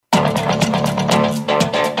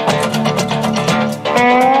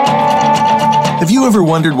Have you ever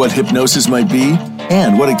wondered what hypnosis might be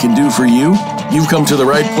and what it can do for you? You've come to the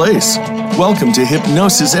right place. Welcome to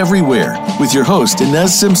Hypnosis Everywhere with your host,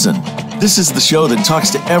 Inez Simpson. This is the show that talks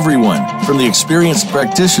to everyone, from the experienced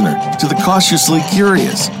practitioner to the cautiously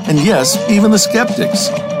curious, and yes, even the skeptics.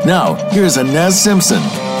 Now, here's Inez Simpson.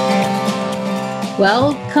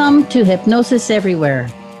 Welcome to Hypnosis Everywhere.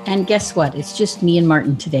 And guess what? It's just me and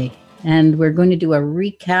Martin today. And we're going to do a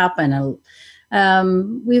recap and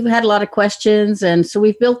we've had a lot of questions. And so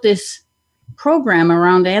we've built this program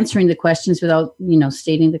around answering the questions without,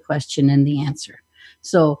 stating the question and the answer.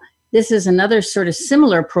 So this is another sort of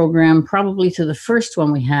similar program, probably to the first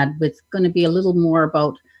one we had, with going to be a little more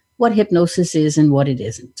about what hypnosis is and what it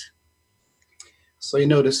isn't. So you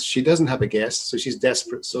notice she doesn't have a guest, so she's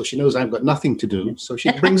desperate. So she knows I've got nothing to do, so she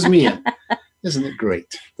brings me in. Isn't it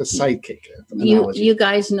great? The sidekick analogy. You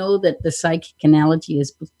guys know that the sidekick analogy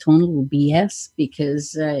is total BS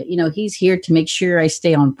because, he's here to make sure I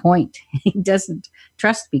stay on point. He doesn't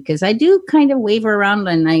trust me because I do kind of waver around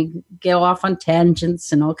and I go off on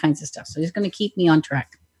tangents and all kinds of stuff. So he's going to keep me on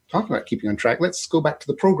track. Talking about keeping on track, let's go back to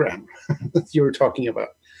the program that you were talking about.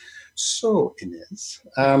 So, Inez,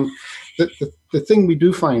 the thing we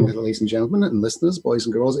do find, ladies and gentlemen, and listeners, boys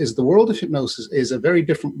and girls, is the world of hypnosis is a very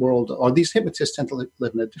different world, or these hypnotists tend to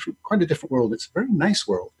live in quite a different world. It's a very nice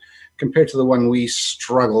world compared to the one we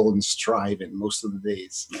struggle and strive in most of the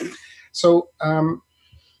days. So,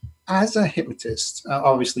 as a hypnotist,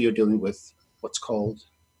 obviously you're dealing with what's called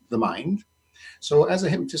the mind. So, as a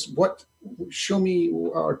hypnotist, show me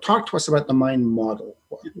or talk to us about the mind model,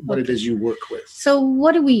 what it is you work with. So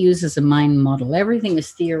what do we use as a mind model? Everything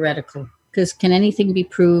is theoretical because can anything be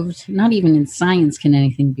proved? Not even in science can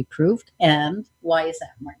anything be proved. And why is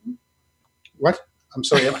that, Martin? What? I'm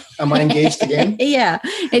sorry, am I engaged again? Yeah,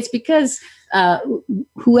 it's because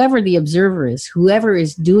whoever the observer is, whoever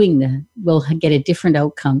is doing will get a different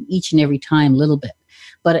outcome each and every time a little bit.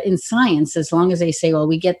 But in science, as long as they say, well,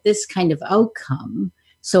 we get this kind of outcome,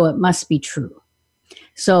 so it must be true.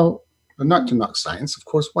 So, not to knock science, of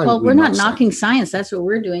course. Why? Well, we're not knocking science. That's what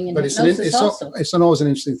we're doing in hypnosis it's always an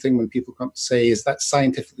interesting thing when people come to say, "Is that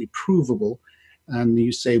scientifically provable?" And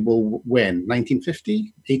you say, "Well, when?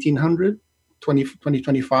 1950, 1800,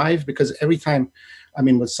 2025?" Because every time,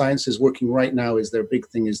 what science is working right now is their big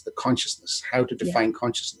thing is the consciousness, how to define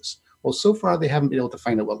consciousness. Well, so far they haven't been able to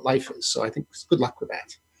find out what life is. So I think good luck with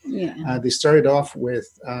that. Yeah. They started off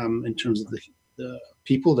with, in terms of the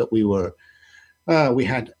people that we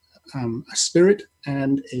had a spirit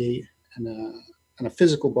and a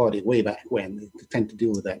physical body way back when. They tend to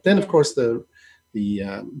deal with that. Then, of course, the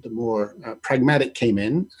more pragmatic came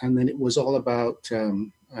in, and then it was all about.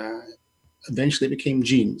 Eventually, it became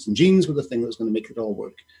genes, and genes were the thing that was going to make it all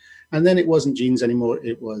work. And then it wasn't genes anymore;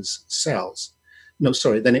 it was cells. No,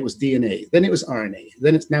 sorry. Then it was DNA. Then it was RNA.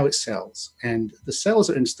 Then now it's cells. And the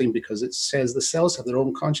cells are interesting because it says the cells have their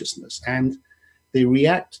own consciousness and they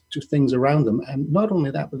react to things around them. And not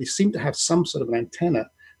only that, but they seem to have some sort of an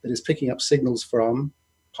antenna that is picking up signals from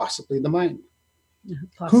possibly the mind.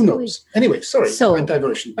 Possibly. Who knows? Anyway, sorry, a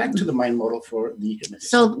diversion. Back to the mind model for the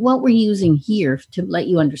hypnotist. So what we're using here to let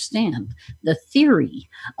you understand the theory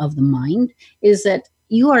of the mind is that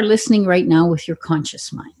you are listening right now with your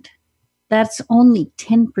conscious mind. That's only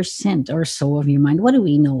 10% or so of your mind. What do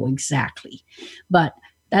we know exactly? But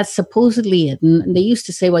that's supposedly it. And they used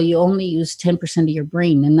to say, well, you only use 10% of your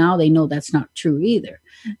brain. And now they know that's not true either.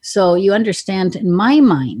 So you understand, in my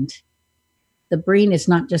mind, the brain is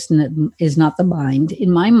not the mind. In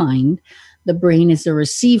my mind, the brain is the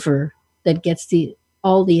receiver that gets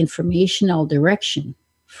all the information, all direction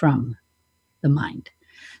from the mind.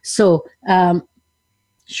 So,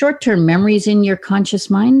 short-term memories in your conscious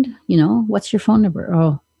mind, what's your phone number?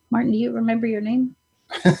 Oh, Martin, do you remember your name?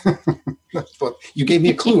 You gave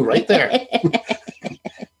me a clue right there.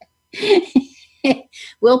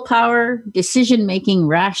 Willpower, decision-making,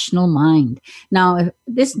 rational mind. Now,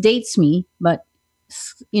 this dates me, but,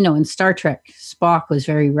 in Star Trek, Spock was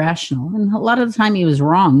very rational. And a lot of the time he was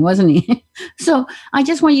wrong, wasn't he? So I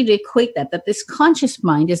just want you to equate that this conscious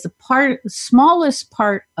mind is the smallest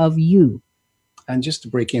part of you. And just to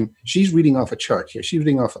break in, she's reading off a chart here. She's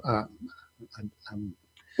reading off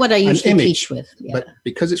what I usually teach with. Yeah. But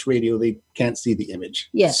because it's radio, they can't see the image.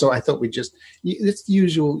 Yeah. So I thought it's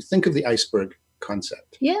usual. Think of the iceberg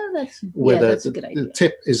concept. Yeah, that's a good idea. The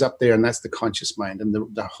tip is up there, and that's the conscious mind, and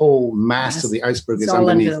the whole mass of the iceberg is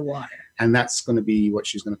underneath. Under the water. And that's going to be what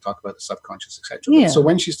she's going to talk about, the subconscious, etc. Yeah. So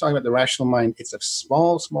when she's talking about the rational mind, it's a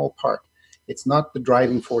small, small part. It's not the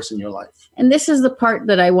driving force in your life. And this is the part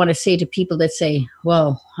that I want to say to people that say,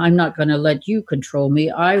 well, I'm not going to let you control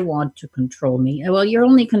me. I want to control me. Well, you're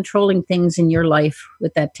only controlling things in your life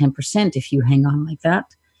with that 10% if you hang on like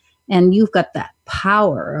that. And you've got that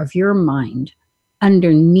power of your mind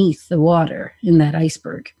underneath the water in that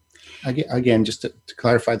iceberg. Again, just to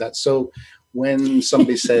clarify that. So when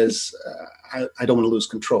somebody says, I don't want to lose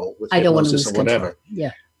control with hypnosis or whatever,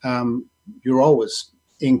 you're always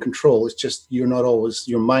in control. It's just you're not always,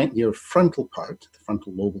 your mind, your frontal part, the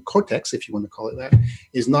frontal lobe cortex, if you want to call it that,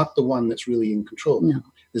 is not the one that's really in control. No.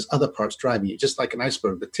 There's other parts driving you, just like an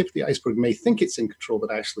iceberg. The tip of the iceberg may think it's in control,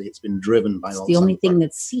 but actually it's been driven by all the only thing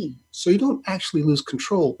that's seen. So you don't actually lose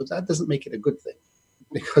control, but that doesn't make it a good thing.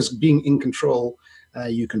 Because being in control,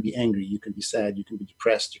 you can be angry, you can be sad, you can be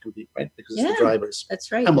depressed, you can be, right? Because it's the drivers.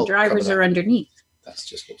 That's right. The drivers are underneath. We'll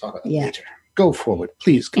talk about that later. Go forward.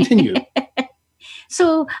 Please continue.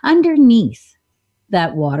 So underneath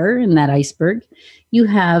that water in that iceberg, you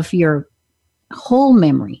have your whole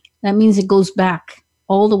memory. That means it goes back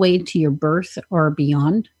all the way to your birth or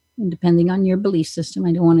beyond, and depending on your belief system.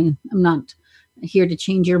 I'm not here to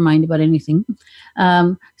change your mind about anything.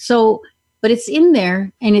 But it's in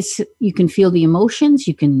there, and you can feel the emotions.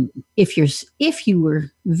 You can, if you were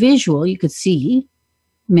visual, you could see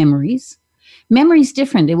memories. Memory's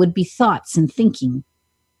different. It would be thoughts and thinking.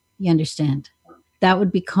 You understand? That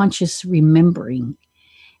would be conscious remembering.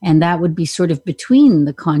 And that would be sort of between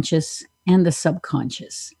the conscious and the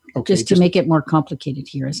subconscious. Okay, just to make it more complicated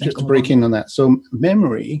here. Just to break in on that. So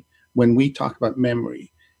memory, when we talk about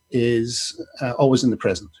memory, is always in the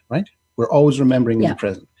present, right? We're always remembering in the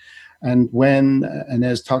present. And when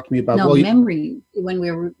Inez talked to me about... memory, when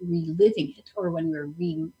we're reliving it or when we're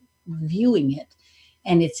reviewing it,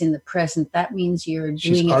 and it's in the present, that means you're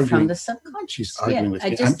doing it from the subconscious. She's arguing with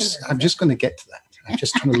me. I'm just going to get to that. I'm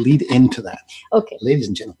just trying to lead into that. Okay. Ladies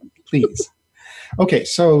and gentlemen, please. Okay,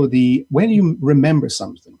 so when you remember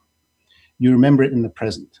something, you remember it in the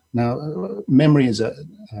present. Now, memory is a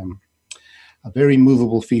very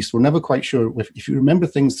movable feast. We're never quite sure. If you remember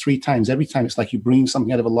things 3 times, every time it's like you bring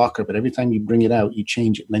something out of a locker, but every time you bring it out, you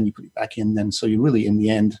change it, and then you put it back in. Then, so you really, in the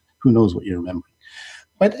end, who knows what you're remembering.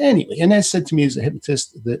 But anyway, Inez said to me as a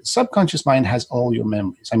hypnotist, the subconscious mind has all your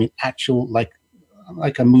memories. I mean, actual, like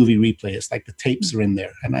a movie replay. It's like the tapes are in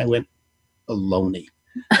there. And I went, baloney.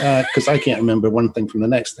 Because I can't remember one thing from the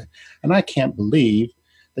next thing. And I can't believe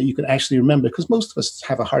that you could actually remember, because most of us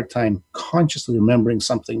have a hard time consciously remembering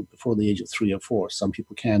something before the age of 3 or 4. Some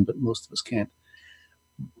people can, but most of us can't.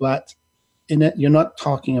 But in it, you're not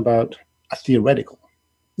talking about a theoretical.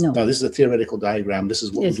 No, this is a theoretical diagram. This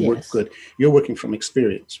is what would work good. You're working from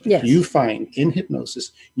experience. Right? Yes. You find in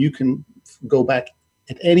hypnosis, you can go back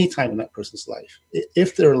at any time in that person's life,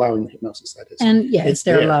 if they're allowing the hypnosis, that is. And yes,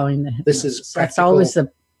 they're allowing the hypnosis. This is that's always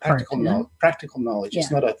the practical knowledge. It's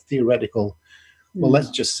not a theoretical. Well, let's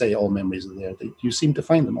just say all memories are there. You seem to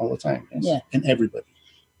find them all the time. Yes? Yeah. In everybody.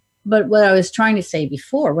 But what I was trying to say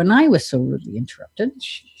before, when I was so rudely interrupted,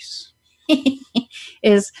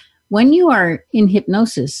 is when you are in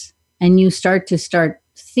hypnosis and you start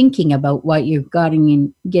thinking about what you're getting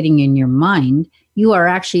in your mind, you are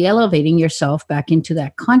actually elevating yourself back into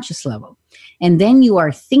that conscious level. And then you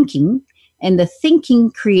are thinking, and the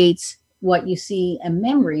thinking creates what you see a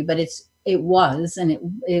memory, but it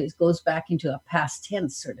goes back into a past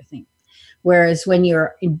tense sort of thing. Whereas when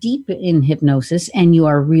you're deep in hypnosis and you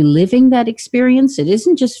are reliving that experience, it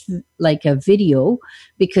isn't just like a video,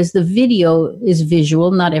 because the video is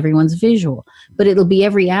visual. Not everyone's visual, but it'll be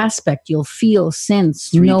every aspect. You'll feel, sense,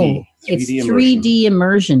 3D, know. It's 3D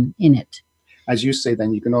immersion in it. As you say,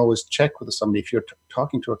 then you can always check with somebody if you're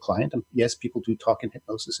talking to a client. And yes, people do talk in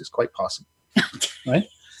hypnosis. It's quite possible, right?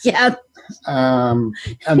 Yeah. And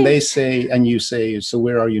they say, and you say, so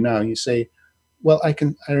where are you now? And you say, well, I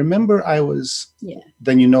remember I was,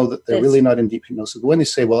 then you know that they're really not in deep hypnosis. But when they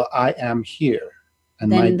say, well, I am here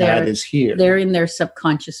and my dad is here. They're in their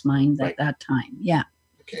subconscious mind at that time. Yeah.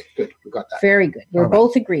 Okay, good. We got that. Very good. We're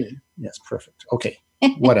both agreeing. Yes, perfect. Okay.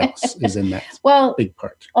 What else is in that big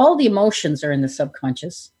part? All the emotions are in the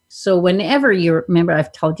subconscious. So whenever remember,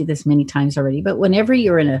 I've told you this many times already, but whenever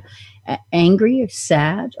you're in a angry or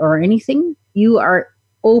sad or anything, you are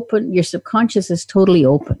open. Your subconscious is totally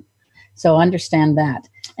open. So understand that.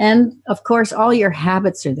 And of course, all your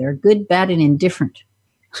habits are there, good, bad, and indifferent.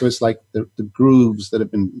 So it's like the grooves that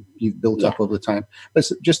have been built up over the time. But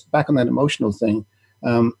just back on that emotional thing,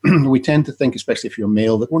 we tend to think, especially if you're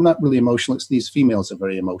male, that we're not really emotional. It's these females are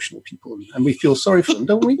very emotional people. And we feel sorry for them,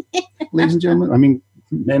 don't we, ladies and gentlemen? I mean,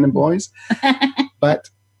 men and boys. But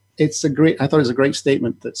I thought it was a great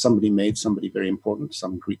statement that somebody made, somebody very important,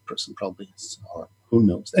 some Greek person probably, or who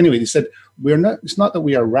knows. Anyway, he said, it's not that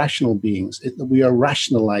we are rational beings, that we are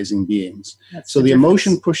rationalizing beings. So the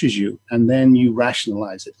emotion pushes you, and then you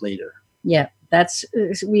rationalize it later. Yeah,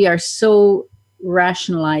 we are so,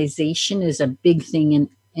 rationalization is a big thing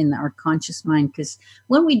in our conscious mind, because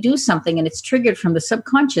when we do something and it's triggered from the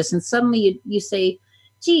subconscious, and suddenly you say,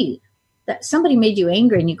 gee, that somebody made you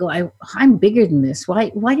angry, and you go, I'm bigger than this.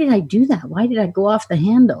 Why did I do that? Why did I go off the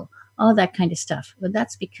handle? All that kind of stuff. But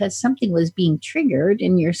that's because something was being triggered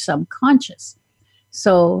in your subconscious.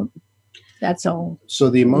 So that's all. So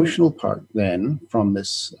the emotional part then from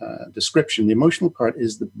this description, the emotional part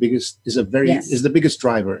is the biggest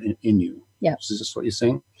driver in you. Yeah. Is this what you're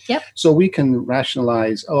saying? Yep. So we can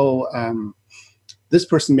rationalize, this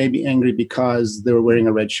person may be angry because they were wearing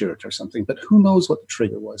a red shirt or something, but who knows what the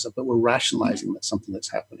trigger was, but we're rationalizing that's something that's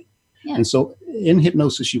happening. Yeah. And so in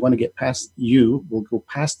hypnosis, you want to get past, we'll go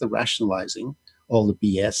past the rationalizing, all the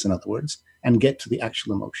BS, in other words, and get to the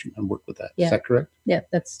actual emotion and work with that. Yeah. Is that correct? Yeah,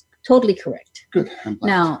 that's totally correct. Good.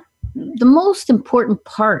 Now, the most important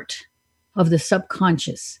part of the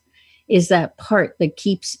subconscious is that part that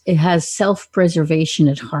it has self-preservation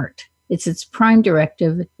at heart. Its prime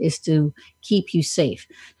directive is to keep you safe.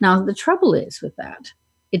 Now, the trouble is with that,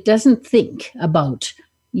 it doesn't make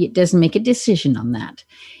a decision on that.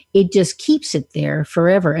 It just keeps it there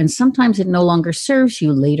forever. And sometimes it no longer serves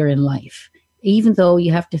you later in life, even though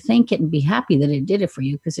you have to thank it and be happy that it did it for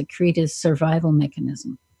you, because it created a survival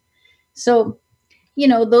mechanism. So,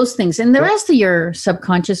 those things. And the rest of your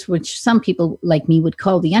subconscious, which some people like me would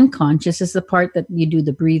call the unconscious, is the part that you do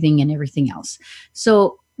the breathing and everything else.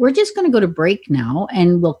 So we're just going to go to break now,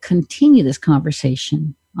 and we'll continue this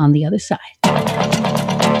conversation on the other side.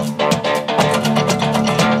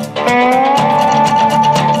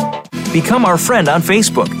 Become our friend on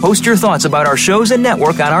Facebook. Post your thoughts about our shows and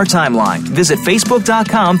network on our timeline. Visit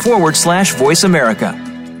facebook.com/Voice America.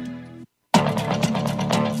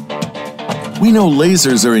 We know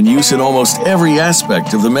lasers are in use in almost every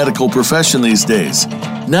aspect of the medical profession these days.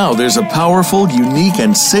 Now there's a powerful, unique,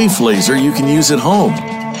 and safe laser you can use at home.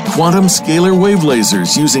 Quantum scalar wave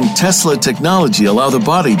lasers using Tesla technology allow the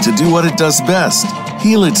body to do what it does best,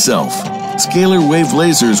 heal itself. Scalar wave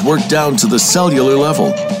lasers work down to the cellular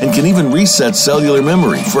level and can even reset cellular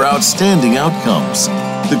memory for outstanding outcomes.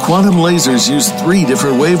 The quantum lasers use 3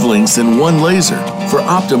 different wavelengths in one laser for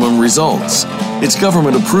optimum results. It's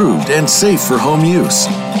government approved and safe for home use.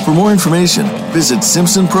 For more information, visit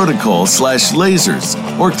SimpsonProtocol/lasers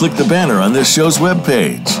or click the banner on this show's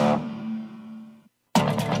webpage.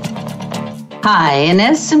 Hi,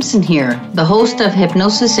 Inez Simpson here, the host of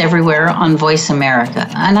Hypnosis Everywhere on Voice America,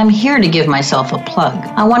 and I'm here to give myself a plug.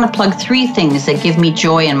 I want to plug 3 things that give me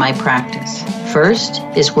joy in my practice. First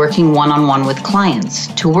is working one-on-one with clients,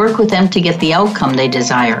 to work with them to get the outcome they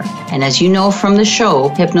desire. And as you know from the show,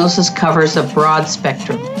 hypnosis covers a broad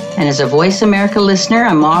spectrum. And as a Voice America listener,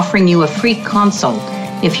 I'm offering you a free consult.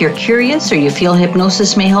 If you're curious or you feel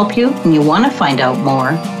hypnosis may help you and you want to find out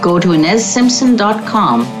more, go to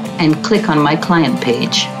InezSimpson.com and click on my client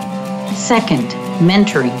page. Second,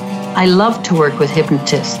 mentoring. I love to work with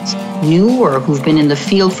hypnotists, new or who've been in the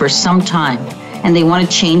field for some time, and they want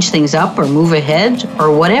to change things up or move ahead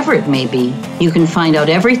or whatever it may be. You can find out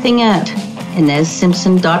everything at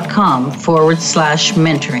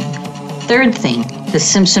InezSimpson.com/mentoring. Third thing, the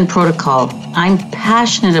Simpson Protocol. I'm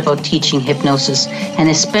passionate about teaching hypnosis, and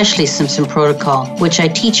especially Simpson Protocol, which I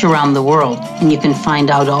teach around the world. And you can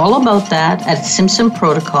find out all about that at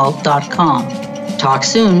SimpsonProtocol.com. Talk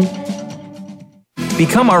soon.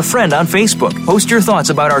 Become our friend on Facebook. Post your thoughts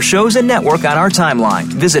about our shows and network on our timeline.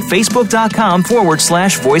 Visit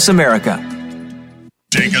Facebook.com/Voice America.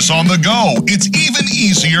 Take us on the go. It's even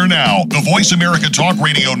easier now. The Voice America Talk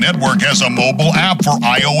Radio Network has a mobile app for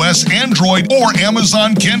iOS, Android, or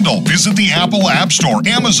Amazon Kindle. Visit the Apple App Store,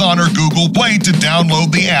 Amazon, or Google Play to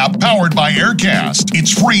download the app powered by Aircast.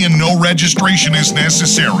 It's free and no registration is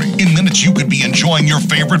necessary. In minutes, you could be enjoying your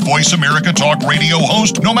favorite Voice America Talk Radio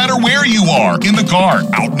host no matter where you are, in the car,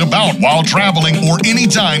 out and about, while traveling, or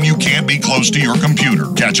anytime you can't be close to your computer.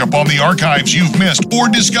 Catch up on the archives you've missed or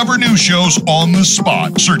discover new shows on the spot.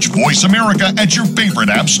 Search Voice America at your favorite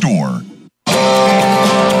app store.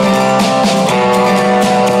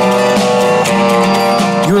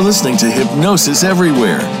 You're listening to Hypnosis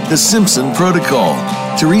Everywhere, the Simpson Protocol.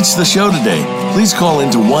 To reach the show today, please call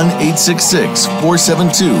into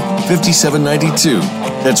 1-866-472-5792.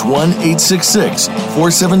 That's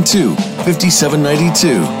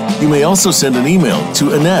 1-866-472-5792. You may also send an email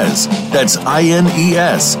to Inez, that's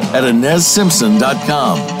INES, at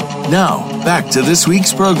InezSimpson.com. Now, back to this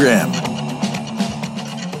week's program.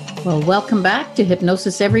 Well, welcome back to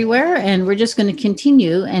Hypnosis Everywhere, and we're just going to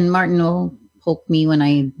continue. And Martin will poke me when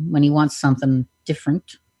he wants something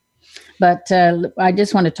different. But I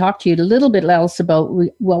just want to talk to you a little bit else about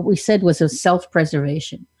what we said was a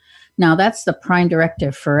self-preservation. Now, that's the prime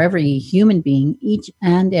directive for every human being, each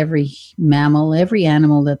and every mammal, every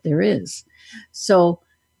animal that there is. So,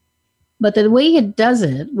 but the way it does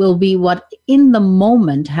it will be what in the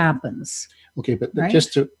moment happens. Okay, but right?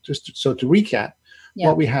 just to recap,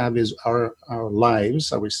 what we have is our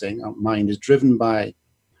lives, are we saying, our mind is driven by,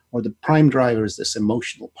 or the prime driver is this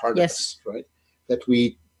emotional part of us, right? That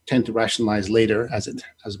we tend to rationalize later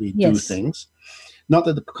as we do things. Not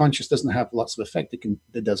that the conscious doesn't have lots of effect.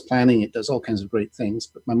 It does planning, it does all kinds of great things,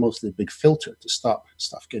 but mostly a big filter to stop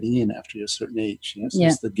stuff getting in after you're a certain age. Yes,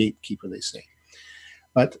 it's the gatekeeper, they say.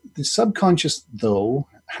 But the subconscious, though,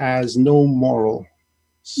 has no moral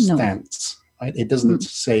stance. Right? It doesn't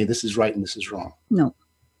say this is right and this is wrong. No.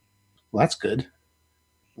 Well, that's good.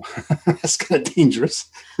 That's kind of dangerous.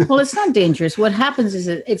 Well, it's not dangerous. What happens is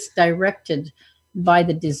it's directed by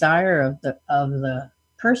the desire of the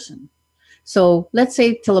person. So let's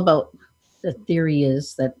say till about, the theory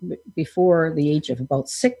is that before the age of about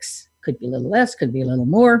 6, could be a little less, could be a little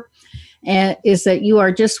more, is that you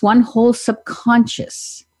are just one whole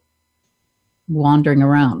subconscious wandering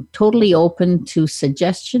around, totally open to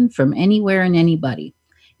suggestion from anywhere and anybody,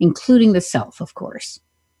 including the self, of course.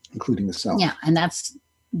 Including the self. Yeah, and that's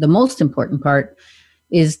the most important part,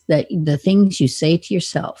 is that the things you say to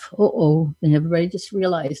yourself. And everybody just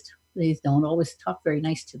realized they don't always talk very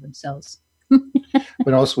nice to themselves.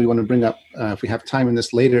 But also we want to bring up, if we have time in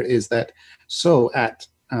this later, is that so at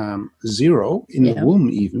 0 in the womb,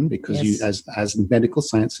 even because you, as medical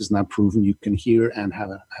science has now proven, you can hear and have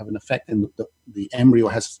an effect, and the embryo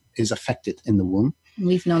is affected in the womb.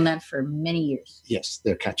 We've known that for many years. Yes,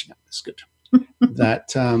 they're catching up. That's good. That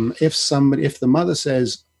if the mother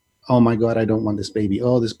says, "Oh my God, I don't want this baby.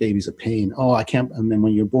 Oh, this baby's a pain. Oh, I can't." And then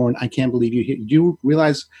when you're born, "I can't believe you're here. Do you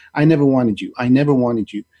realize I never wanted you? I never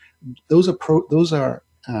wanted you." Those are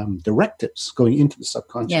directives going into the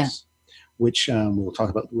subconscious, which we'll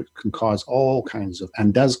talk about, which can cause all kinds of,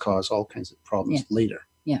 and does cause all kinds of problems later.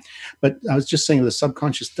 Yeah. But I was just saying the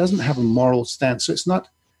subconscious doesn't have a moral stance. So it's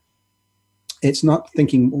not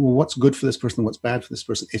thinking, well, what's good for this person, what's bad for this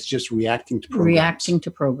person. It's just reacting to programs.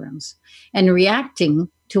 Reacting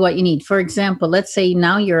to what you need. For example, let's say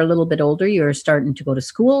now you're a little bit older, you're starting to go to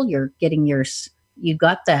school, you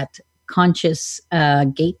got that conscious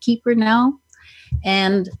gatekeeper now,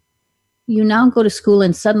 and you now go to school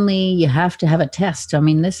and suddenly you have to have a test. I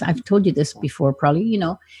mean, I've told you this before, probably,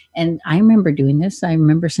 and I remember doing this. I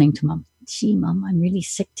remember saying to Mom, "Gee, Mom, I'm really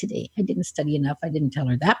sick today. I didn't study enough." I didn't tell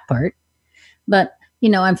her that part. But,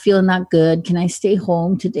 I'm feeling not good. Can I stay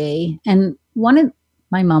home today? And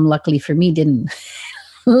my mom, luckily for me, didn't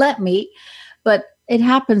let me. But it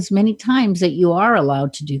happens many times that you are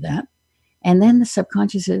allowed to do that. And then the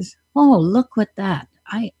subconscious says, "Oh, look what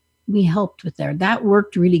we helped with there. That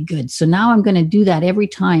worked really good. So now I'm going to do that every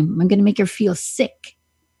time. I'm going to make her feel sick."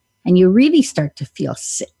 And you really start to feel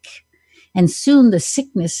sick. And soon the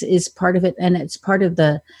sickness is part of it. And it's part of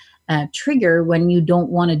the trigger when you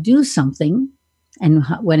don't want to do something. And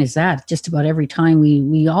when is that? Just about every time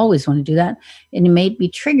we always want to do that. And it may be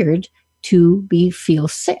triggered to feel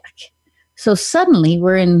sick. So suddenly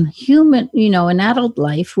we're in in adult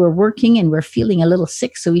life, we're working and we're feeling a little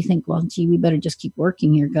sick. So we think, well, gee, we better just keep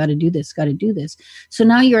working here. Got to do this. So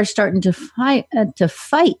now you're starting to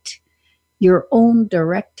fight your own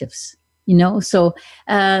directives. So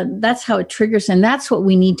that's how it triggers. And that's what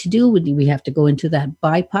we need to do. We have to go into that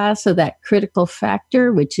bypass of that critical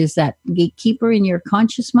factor, which is that gatekeeper in your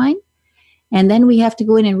conscious mind. And then we have to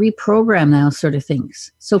go in and reprogram those sort of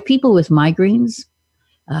things. So people with migraines,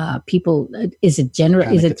 is it general?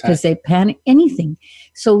 Is it because they panic? Anything.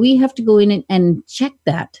 So we have to go in and check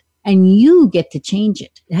that. And you get to change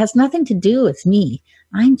it. It has nothing to do with me.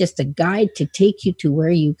 I'm just a guide to take you to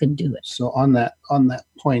where you can do it. So on that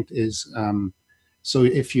point is, so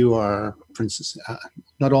if you are, for instance,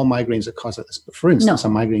 not all migraines are caused by this, but for instance, a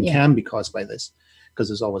migraine can be caused by this, because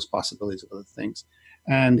there's always possibilities of other things.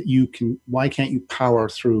 And why can't you power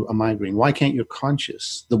through a migraine? Why can't your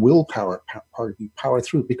conscious, the willpower part of you, power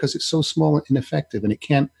through? Because it's so small and ineffective, and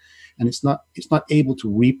it's not able to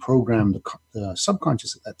reprogram the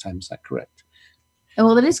subconscious at that time. Is that correct?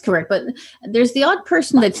 Well, that is correct, but there's the odd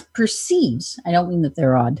person that perceives. I don't mean that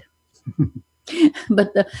they're odd,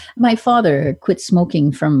 but my father quit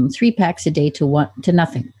smoking from 3 packs a day to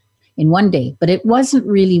nothing in one day. But it wasn't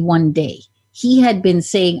really one day. he had been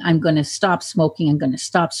saying, I'm going to stop smoking. I'm going to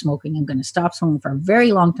stop smoking. I'm going to stop smoking for a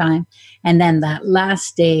very long time. And then that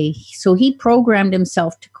last day, so he programmed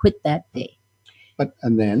himself to quit that day.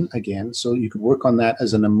 And then again, so you could work on that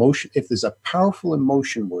as an emotion. If there's a powerful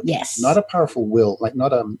emotion working, Yes. not a powerful will, like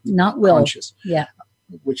not will. Conscious. Yeah.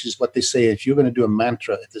 Which is what they say. If you're going to do a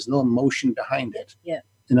mantra, if there's no emotion behind it,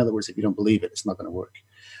 in other words, if you don't believe it, it's not going to work.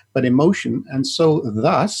 But emotion, and so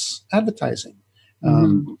thus advertising.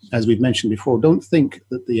 As we've mentioned before, don't think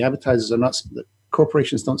that the advertisers are not, that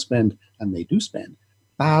corporations don't spend, and they do spend,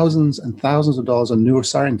 thousands and thousands of dollars on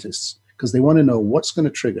neuroscientists, because they want to know what's going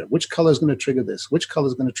to trigger, which color is going to trigger this, which color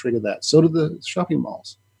is going to trigger that. So do the shopping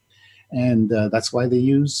malls. And that's why they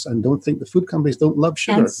use, and don't think the food companies don't love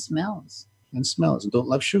sugar. And smells. And don't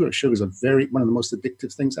love sugar. Sugar is one of the most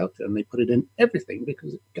addictive things out there, and they put it in everything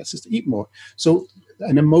because it gets us to eat more. So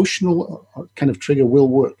an emotional kind of trigger will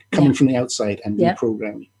work coming from the outside and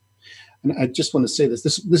reprogramming. And I just want to say this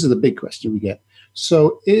is a big question we get.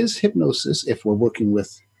 So is hypnosis, if we're working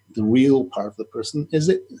with the real part of the person, is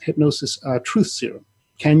it hypnosis truth serum?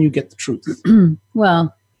 Can you get the truth?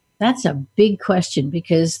 Well, that's a big question,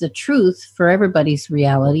 because the truth for everybody's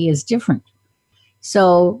reality is different.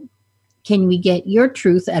 So can we get your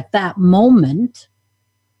truth at that moment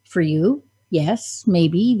for you? Yes,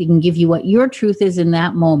 maybe. They can give you what your truth is in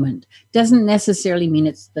that moment. Doesn't necessarily mean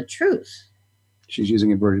it's the truth. She's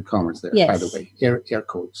using inverted commas there, by the way, air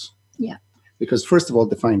quotes. Yeah. Because first of all,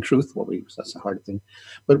 define truth. That's a hard thing.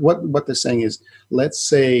 But what they're saying is, let's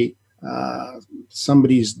say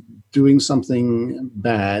somebody's doing something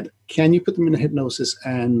bad. Can you put them in a hypnosis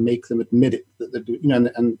and make them admit it? That they're doing,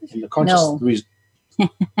 and in the conscious reason.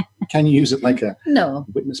 Can you use it like a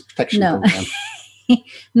witness protection program?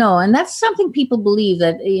 No, and that's something people believe,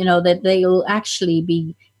 that that they'll actually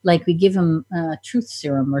be like, we give them truth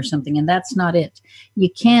serum or something, and that's not it. You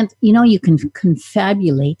can't, you can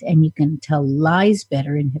confabulate and you can tell lies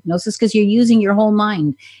better in hypnosis because you're using your whole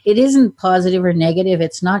mind. It isn't positive or negative.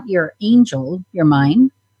 It's not your angel, your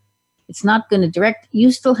mind. It's not going to direct. You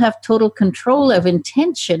still have total control of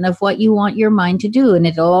intention of what you want your mind to do, and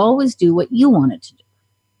it'll always do what you want it to do.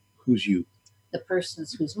 Who's you? The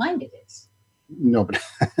person's whose mind it is. No, but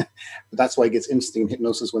that's why it gets interesting in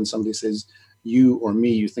hypnosis when somebody says you or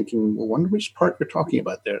me. You're thinking, well, wonder which part you're talking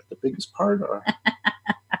about there, the biggest part, or?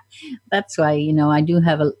 That's why, I do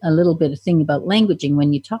have a little bit of thing about languaging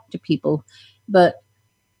when you talk to people, but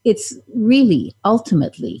it's really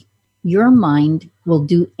ultimately your mind will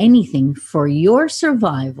do anything for your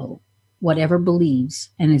survival, whatever believes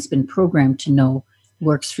and has been programmed to know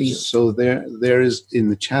works for you. So there is, in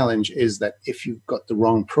the challenge, is that if you've got the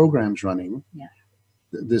wrong programs running,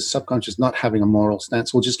 the subconscious not having a moral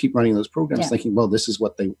stance will just keep running those programs, thinking, well, this is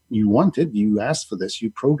what you wanted, you asked for this, you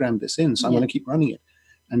programmed this in, so I'm going to keep running it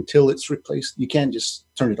until it's replaced. You can't just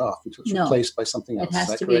turn it off until it's replaced by something else. It has is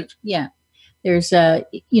that to correct? be. There's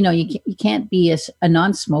you can't be a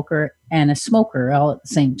non-smoker and a smoker all at the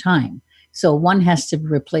same time. So one has to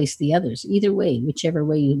replace the others. Either way, whichever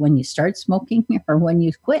way, when you start smoking or when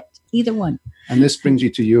you quit, either one. And this brings you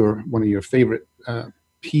to one of your favorite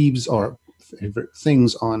peeves or favorite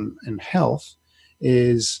things in health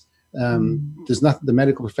is there's not the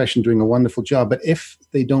medical profession doing a wonderful job, but if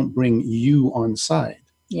they don't bring you on side,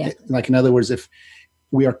 like in other words, if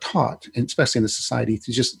we are taught, and especially in the society,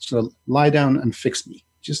 to just sort of lie down and fix me.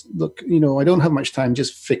 Just look, I don't have much time,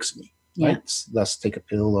 just fix me. Right? Thus take a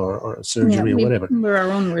pill or a surgery or whatever. We're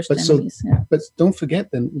our own worst enemies. But don't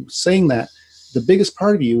forget then, saying that, the biggest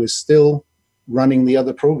part of you is still running the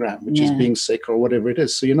other program, which is being sick or whatever it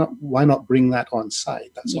is. So why not bring that on side?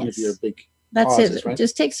 That's one of your big causes, right?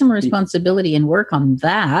 Just take some responsibility and work on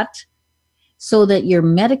that so that your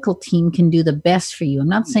medical team can do the best for you. I'm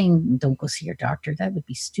not saying don't go see your doctor. That would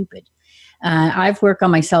be stupid. I've worked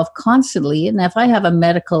on myself constantly, and if I have a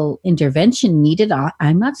medical intervention needed,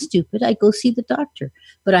 I'm not stupid. I go see the doctor,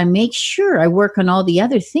 but I make sure I work on all the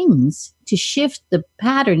other things to shift the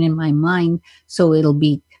pattern in my mind so it'll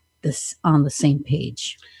be on the same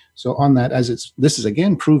page. So on that, this is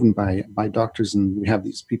again proven by doctors, and we have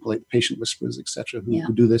these people like patient whisperers, etc.,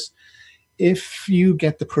 who do this. If you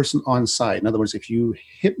get the person on side, in other words, if you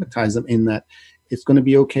hypnotize them in that it's going to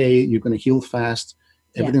be okay, you're going to heal fast,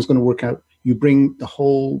 everything's going to work out, you bring the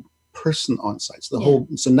whole person on side. So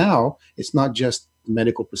now it's not just the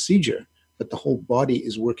medical procedure, but the whole body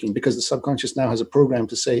is working because the subconscious now has a program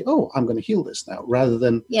to say, oh, I'm going to heal this now, rather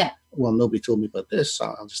than, well, nobody told me about this, so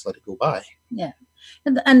I'll just let it go by. Yeah.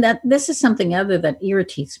 And that this is something other that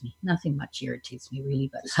irritates me. Nothing much irritates me really,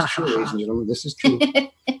 but this is true, ladies and gentlemen. This is true.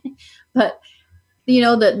 But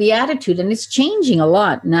the attitude, and it's changing a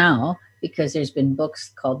lot now. because there's been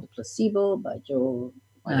books called The Placebo by Joe.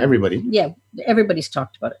 Everybody. Yeah, everybody's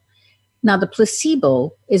talked about it. Now, the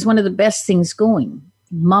placebo is one of the best things going.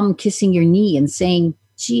 Mom kissing your knee and saying,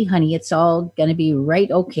 gee, honey, it's all going to be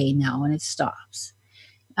right okay now, and it stops.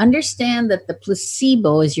 Understand that the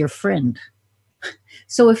placebo is your friend.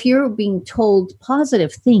 So if you're being told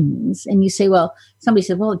positive things and you say, well, somebody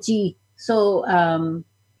said, well, gee, so...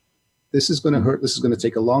 this is going to hurt. This is going to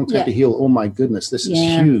take a long time to heal. Oh, my goodness, this is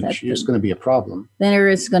huge. It's going to be a problem. Then there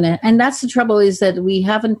is going to... And that's the trouble, is that we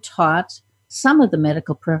haven't taught some of the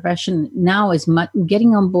medical profession now is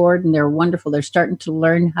getting on board, and they're wonderful. They're starting to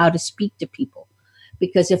learn how to speak to people.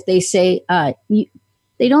 Because if they say,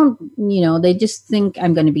 they don't, they just think,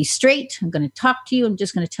 I'm going to be straight. I'm going to talk to you. I'm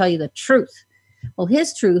just going to tell you the truth. Well,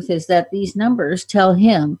 his truth is that these numbers tell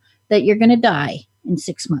him that you're going to die in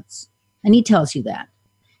 6 months. And he tells you that.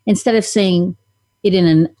 Instead of saying it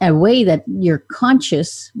in a way that your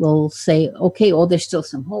conscious will say, okay, oh, there's still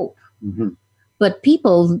some hope. Mm-hmm. But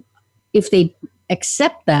people, if they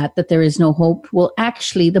accept that there is no hope, well,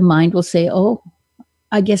 actually the mind will say, oh,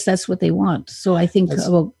 I guess that's what they want. So I think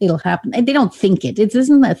it'll happen. And they don't think it. It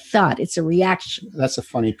isn't a thought. It's a reaction. That's a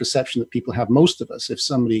funny perception that people have. Most of us, if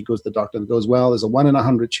somebody goes to the doctor and goes, well, there's a 1 in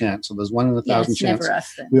 100 chance, or there's 1 in 1,000 chance. Never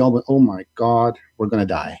us then. We all went, oh my God, we're going to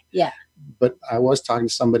die. Yeah. But I was talking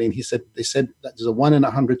to somebody, and they said that there's a 1 in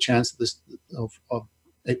 100 chance of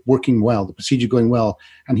it working well, the procedure going well.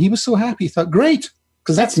 And he was so happy. He thought, great,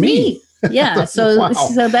 because that's me. Yeah. So, wow.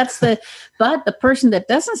 So that's but the person that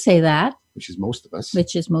doesn't say that, which is most of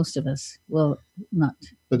us, will not.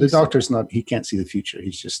 But the doctor's he can't see the future.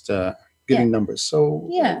 He's just giving numbers. So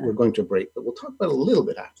we're going to a break, but we'll talk about it a little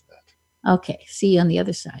bit after that. Okay. See you on the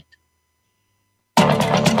other side.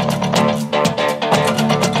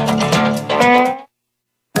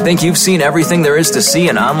 Think you've seen everything there is to see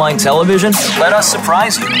in online television? Let us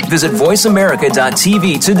surprise you. Visit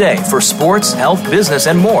voiceamerica.tv today for sports, health, business,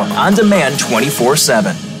 and more on demand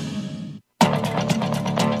 24/7.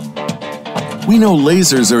 We know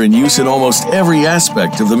lasers are in use in almost every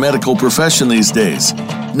aspect of the medical profession these days.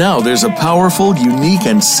 Now there's a powerful, unique,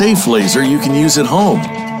 and safe laser you can use at home.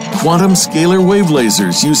 Quantum scalar wave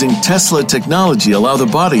lasers using Tesla technology allow the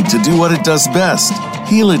body to do what it does best,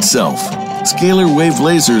 heal itself. Scalar wave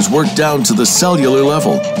lasers work down to the cellular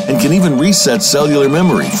level and can even reset cellular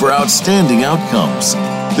memory for outstanding outcomes.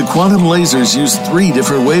 The quantum lasers use 3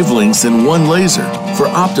 different wavelengths in one laser for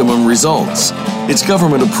optimum results. It's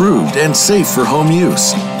government approved and safe for home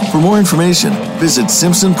use. For more information, visit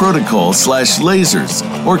simpsonprotocol/lasers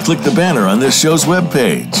or click the banner on this show's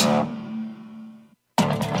webpage.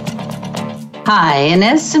 Hi,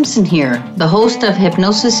 Inez Simpson here, the host of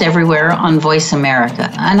Hypnosis Everywhere on Voice America,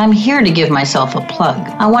 and I'm here to give myself a plug.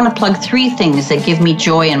 I want to plug 3 things that give me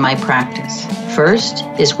joy in my practice. First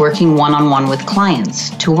is working one-on-one with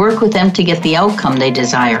clients, to work with them to get the outcome they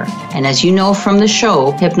desire. And as you know from the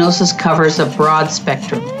show, hypnosis covers a broad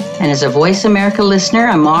spectrum. And as a Voice America listener,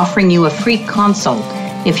 I'm offering you a free consult.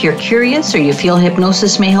 If you're curious or you feel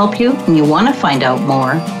hypnosis may help you and you want to find out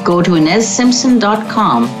more, go to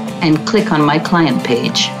InezSimpson.com and click on my client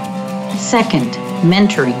page. Second,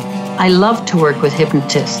 mentoring. I love to work with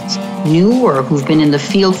hypnotists, new or who've been in the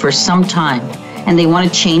field for some time, and they want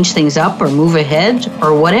to change things up or move ahead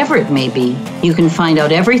or whatever it may be. You can find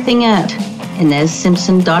out everything at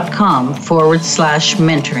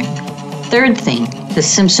InezSimpson.com/mentoring. Third thing, the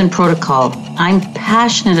Simpson Protocol. I'm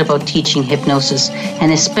passionate about teaching hypnosis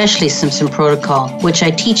and especially Simpson Protocol, which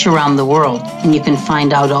I teach around the world. And you can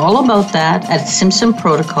find out all about that at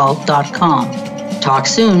simpsonprotocol.com. Talk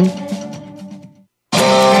soon.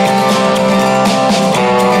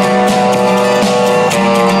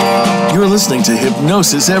 You're listening to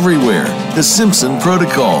Hypnosis Everywhere, the Simpson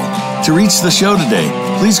Protocol. To reach the show today,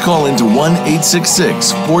 please call into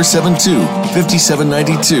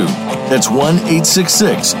 1-866-472-5792. That's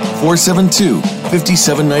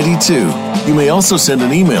 1-866-472-5792. You may also send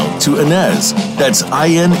an email to Inez, that's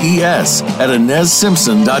INES, at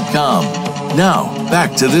InezSimpson.com. Now,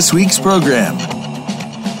 back to this week's program.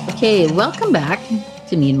 Okay, welcome back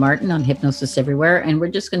to me and Martin on Hypnosis Everywhere, and we're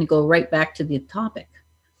just going to go right back to the topic.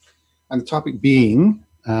 And the topic being,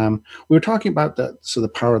 we were talking about the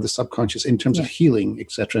power of the subconscious in terms of healing,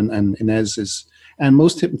 etc. And Inez is, and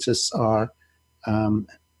most hypnotists are,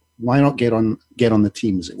 why not get on the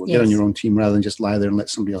team, as it were, get on your own team rather than just lie there and let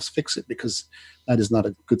somebody else fix it, because that is not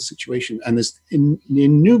a good situation. And there's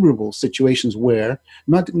innumerable situations where,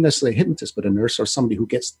 not necessarily a hypnotist, but a nurse or somebody who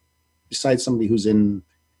gets beside somebody who's in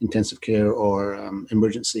intensive care or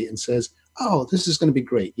emergency and says, oh, this is going to be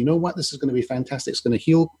great. You know what? This is going to be fantastic. It's going to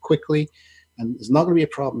heal quickly, and there's not going to be a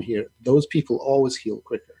problem here. Those people always heal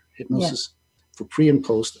quicker. Hypnosis for pre and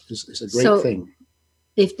post is a great thing.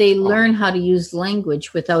 If they learn how to use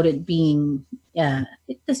language without it being,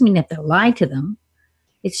 it doesn't mean that they'll lie to them.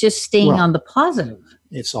 It's just staying on the positive.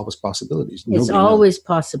 It's always possibilities. It's always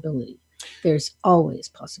possibility. There's always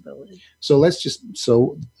possibility. So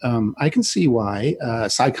I can see why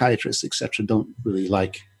psychiatrists, etc., don't really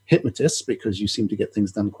like hypnotists, because you seem to get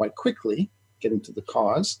things done quite quickly, getting to the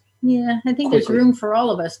cause. Yeah, I think there's room for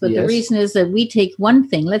all of us. But the reason is that we take one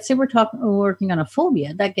thing. Let's say we're working on a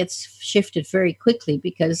phobia. That gets shifted very quickly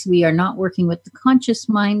because we are not working with the conscious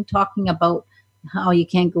mind, talking about how you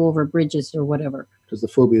can't go over bridges or whatever. Because the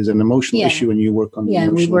phobia is an emotional issue, and you work on the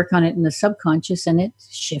emotional. Yeah, we work on it in the subconscious, and it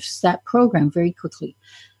shifts that program very quickly.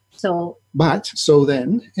 So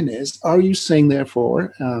then, Inez, are you saying,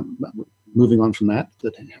 therefore, moving on from that,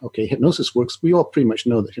 okay, hypnosis works. We all pretty much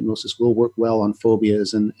know that hypnosis will work well on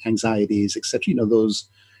phobias and anxieties, etc. Those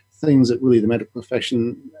things that really the medical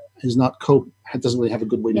profession doesn't really have a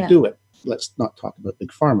good way to do it. Let's not talk about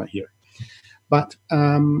big pharma here. But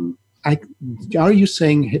are you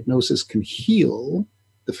saying hypnosis can heal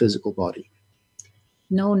the physical body?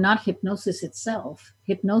 No, not hypnosis itself.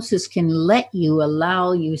 Hypnosis can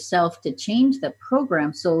allow yourself to change the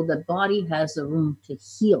program so the body has the room to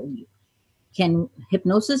heal you. Can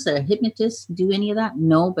hypnosis or a hypnotist do any of that?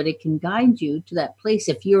 No, but it can guide you to that place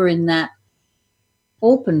if you're in that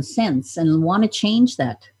open sense and want to change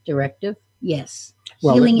that directive. Yes,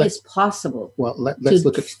 healing is possible. Well, let's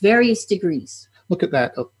look at various degrees. Look at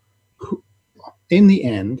that. In the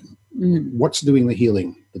end, what's doing the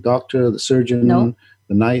healing? The doctor, the surgeon, the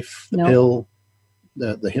knife, the pill,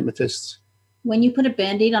 the hypnotist? When you put a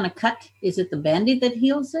Band-Aid on a cut, is it the Band-Aid that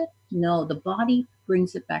heals it? No, the body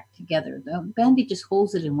brings it back together. The Band-Aid just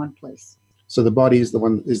holds it in one place. So the body is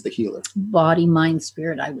the healer. Body, mind,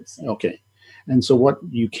 spirit, I would say. Okay. And so what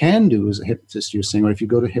you can do as a hypnotist, you're saying, or if you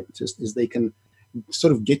go to a hypnotist, is they can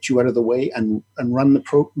sort of get you out of the way and run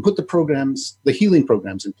put the healing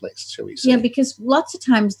programs in place, shall we say? Yeah, because lots of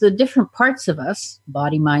times the different parts of us,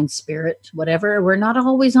 body, mind, spirit, whatever, we're not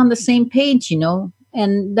always on the same page,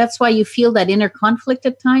 And that's why you feel that inner conflict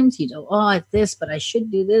at times. You go, it's this, but I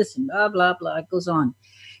should do this, and blah, blah, blah. It goes on.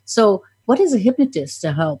 So what is a hypnotist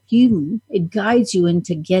to help you? It guides you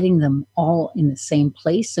into getting them all in the same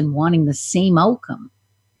place and wanting the same outcome.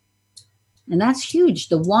 And that's huge.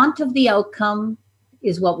 The want of the outcome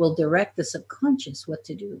is what will direct the subconscious what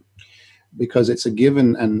to do. Because it's a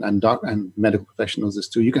given, and medical professionals this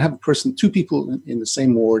too. You can have two people in the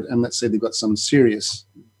same ward, and let's say they've got some serious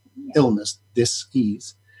illness,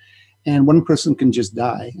 dis-ease, and one person can just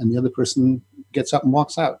die, and the other person gets up and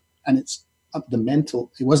walks out, and it's the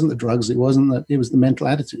mental. It wasn't the drugs. It was the mental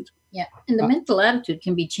attitude. Yeah, and the mental attitude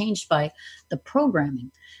can be changed by the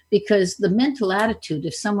programming, because the mental attitude,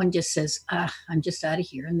 if someone just says, I'm just out of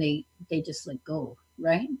here, and they just let go,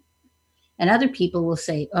 right? And other people will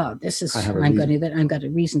say, I've got a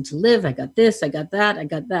reason to live. I got this, I got that, I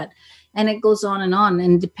got that. And it goes on.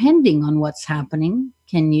 And depending on what's happening,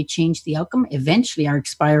 can you change the outcome? Eventually our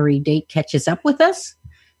expiry date catches up with us,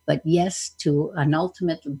 but yes, to an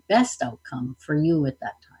ultimate best outcome for you at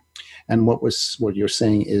that time. And what you're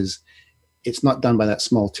saying is, it's not done by that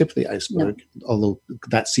small tip of the iceberg, although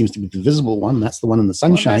that seems to be the visible one. That's the one in the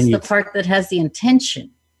sunshine. Well, that's the part that has the intention.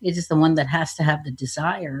 It is the one that has to have the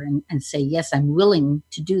desire and say, yes, I'm willing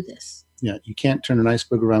to do this. Yeah, you can't turn an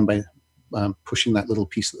iceberg around by pushing that little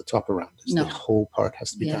piece at the top around. The whole part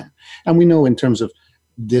has to be done. And we know in terms of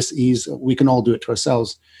dis-ease, we can all do it to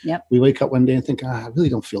ourselves. Yep. We wake up one day and think, I really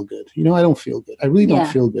don't feel good. I don't feel good. I really don't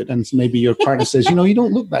feel good. And maybe your partner says, you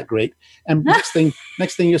don't look that great. And next thing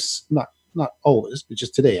you're not always, but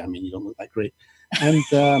just today, you don't look that great. And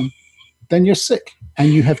then you're sick,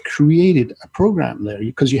 and you have created a program there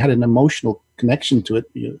because you had an emotional connection to it,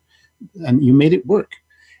 and you made it work.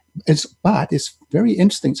 But it's very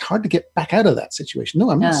interesting. It's hard to get back out of that situation.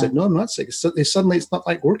 No, I'm not sick. No, I'm not sick. So suddenly it's not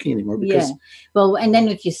like working anymore. Because Well, and then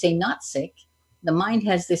if you say not sick, the mind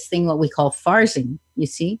has this thing, what we call pharsing, you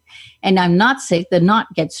see, and I'm not sick, the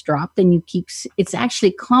not gets dropped, and it's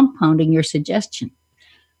actually compounding your suggestion.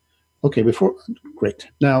 Okay, great.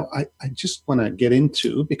 Now, I just want to get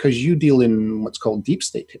into, because you deal in what's called deep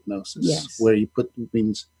state hypnosis, where you put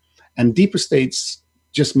means, and deeper states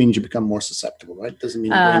just means you become more susceptible, right? Doesn't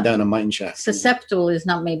mean you're going down a mine shaft. Susceptible is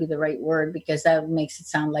not maybe the right word, because that makes it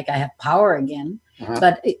sound like I have power again,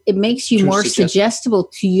 but it makes you more suggestible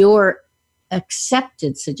to your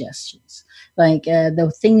accepted suggestions. Like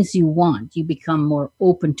the things you want, you become more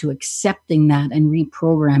open to accepting that and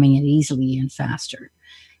reprogramming it easily and faster.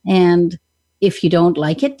 And if you don't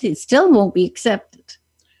like it, it still won't be accepted.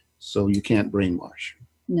 So you can't brainwash.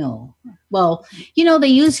 No. Well, they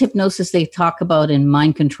use hypnosis. They talk about in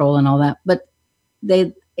mind control and all that, but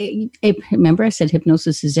remember I said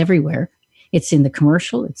hypnosis is everywhere. It's in the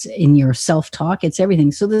commercial. It's in your self-talk. It's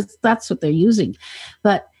everything. So that's what they're using.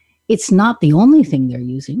 But it's not the only thing they're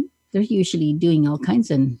using. They're usually doing all kinds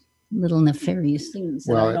of little nefarious things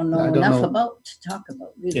that I don't know enough about to talk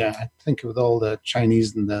about. Really. Yeah, I think with all the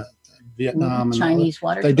Chinese and the Vietnam Chinese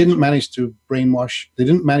water. They didn't manage to brainwash. They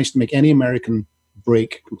didn't manage to make any American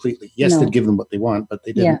break completely. Yes, they'd give them what they want, but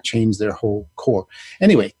they didn't change their whole core.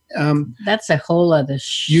 Anyway, that's a whole other.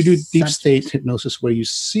 You do deep state hypnosis where you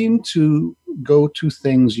seem to go to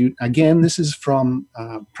things. This is from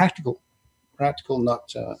practical,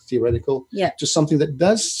 not theoretical. Yeah, just something that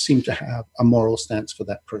does seem to have a moral stance for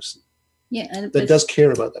that person. Yeah, and that does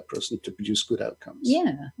care about that person to produce good outcomes.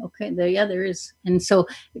 Yeah. Okay. There is. And so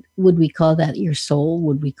would we call that your soul?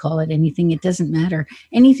 Would we call it anything? It doesn't matter.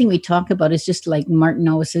 Anything we talk about is just like Martin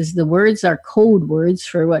always says, the words are code words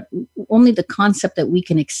for only the concept that we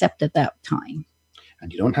can accept at that time.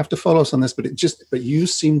 And you don't have to follow us on this, but you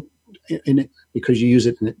seem in it, because you use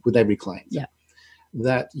it with every client. Yeah.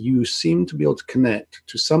 That you seem to be able to connect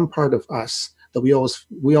to some part of us that we always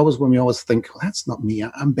think, well, that's not me.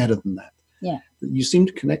 I'm better than that. Yeah. You seem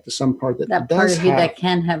to connect to some part that part does of you that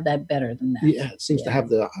can have that better than that. Yeah, it seems to have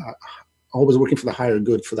the always working for the higher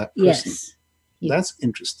good for that person. Yes. That's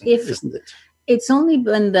interesting, isn't it? It's only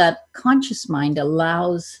when that conscious mind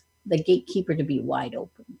allows the gatekeeper to be wide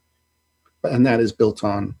open. And that is built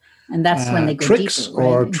on and that's when they go tricks deeper,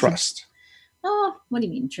 or right? trust. Oh, what do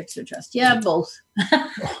you mean tricks or trust? Yeah, both.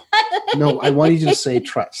 No, I want you to say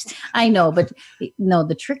trust. I know, but no,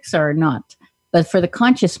 the tricks are not. But for the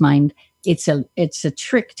conscious mind, it's a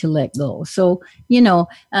trick to let go. So,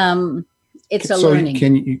 it's a learning.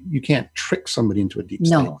 You can't trick somebody into a deep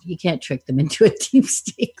state. No, you can't trick them into a deep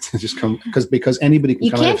state. Just because anybody can.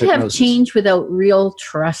 You can't have change without real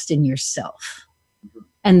trust in yourself,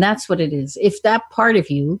 and that's what it is. If that part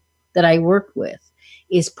of you that I work with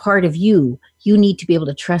is part of you, you need to be able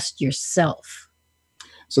to trust yourself.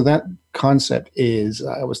 So that concept is.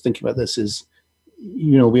 I was thinking about this. Is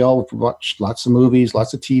we all watch lots of movies,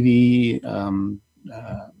 lots of TV,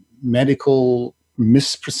 medical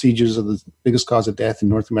misprocedures are the biggest cause of death in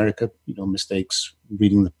North America, mistakes,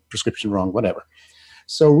 reading the prescription wrong, whatever.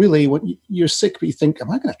 So really, when you're sick, but you think,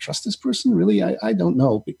 am I going to trust this person? Really, I don't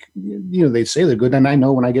know. They say they're good. And I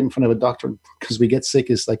know when I get in front of a doctor, because we get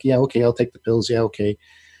sick, it's like, yeah, okay, I'll take the pills. Yeah, okay.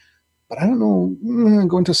 But I don't know,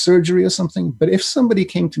 going to surgery or something. But if somebody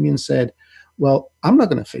came to me and said, well, I'm not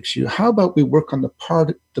going to fix you. How about we work on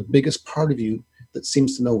the biggest part of you that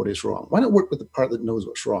seems to know what is wrong? Why not work with the part that knows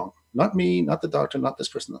what's wrong? Not me, not the doctor, not this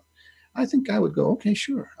person. I think I would go, okay,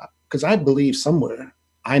 sure. Because I believe somewhere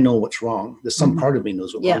I know what's wrong. There's some part of me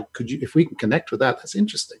knows what's wrong. If we can connect with that, that's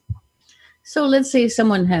interesting. So let's say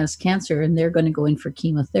someone has cancer and they're going to go in for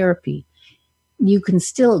chemotherapy. You can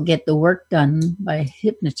still get the work done by a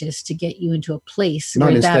hypnotist to get you into a place.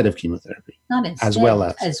 Not instead of chemotherapy. Not instead. As well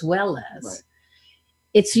as. Right.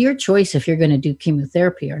 It's your choice if you're going to do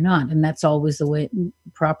chemotherapy or not. And that's always the way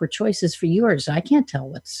proper choice is for yours. I can't tell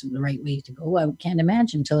what's the right way to go. I can't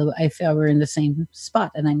imagine if I were in the same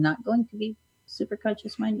spot. And I'm not going to be super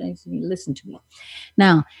conscious mind. I listen to me.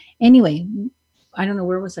 Now, anyway, I don't know,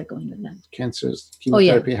 where was I going with that? Cancers,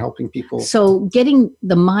 chemotherapy, helping people. So getting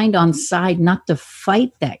the mind on side, not to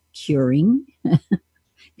fight that curing,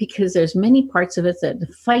 because there's many parts of it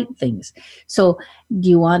that fight things. So do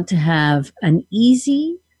you want to have an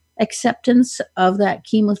easy acceptance of that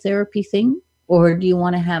chemotherapy thing, or do you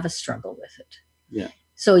want to have a struggle with it? Yeah.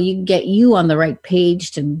 So you get you on the right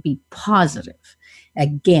page to be positive.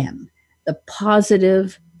 Again, the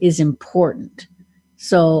positive is important.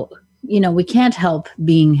 So, we can't help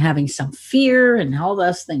having some fear and all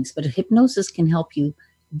those things, but hypnosis can help you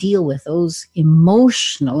deal with those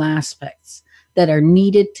emotional aspects that are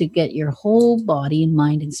needed to get your whole body and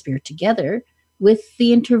mind and spirit together with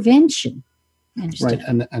the intervention. Right.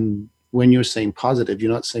 And when you're saying positive,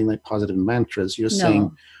 you're not saying like positive mantras. You're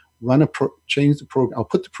saying change the program. I'll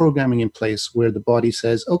put the programming in place where the body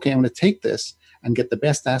says, okay, I'm going to take this and get the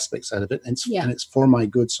best aspects out of it. And it's for my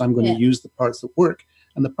good. So I'm going to use the parts that work,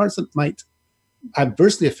 and the parts that might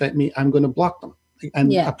adversely affect me, I'm going to block them.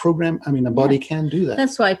 And a body can do that.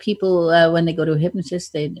 That's why people, when they go to a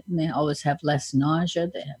hypnotist, they always have less nausea,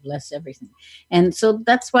 they have less everything. And so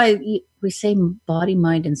that's why we say body,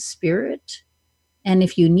 mind, and spirit. And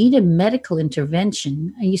if you need a medical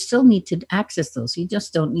intervention, you still need to access those. You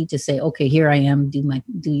just don't need to say, okay, here I am,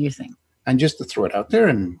 do your thing. And just to throw it out there,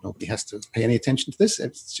 and nobody has to pay any attention to this,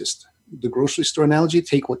 it's just the grocery store analogy.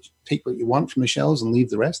 Take what you want from the shelves and leave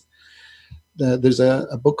the rest. there's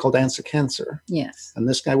a book called Answer Cancer. Yes. And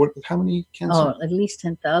this guy worked with how many cancer? Oh, at least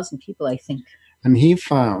 10,000 people, I think. And he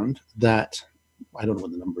found that, I don't know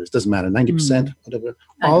what the number is, doesn't matter, 90%, whatever,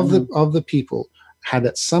 of the people had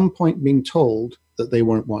at some point been told that they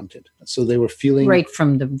weren't wanted. So they were feeling... Right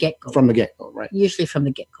from the get-go. From the get-go, right. Usually from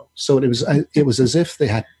the get-go. So it was as if they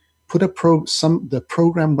had put the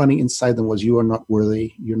program running inside them was, you are not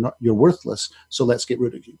worthy, you're worthless, so let's get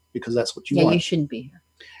rid of you, because that's what you want. Yeah, you shouldn't be here.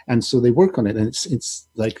 And so they work on it, and it's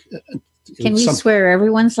like... Can we swear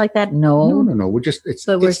everyone's like that? No. No. We're just...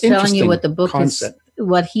 So we're telling you what the book concept is,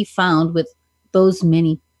 what he found with those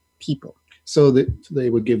many people. So they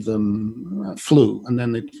would give them flu, and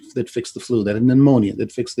then they'd fix the flu. Then pneumonia,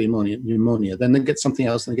 they'd fix the pneumonia. Then they'd get something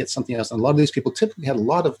else, and they'd get something else. And a lot of these people typically had a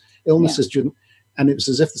lot of illnesses during... And it was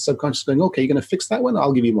as if the subconscious was going, okay, you're going to fix that one?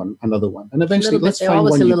 I'll give you another one. And eventually, let's find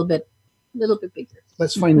one. A little bit bigger.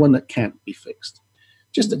 Let's find one that can't be fixed.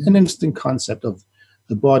 Just an interesting concept of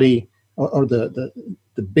the body or the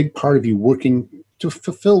big part of you working to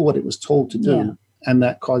fulfill what it was told to do. Yeah. And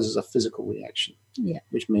that causes a physical reaction,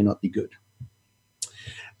 which may not be good.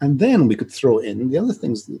 And then we could throw in the other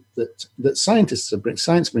things that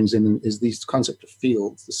science brings in is these concept of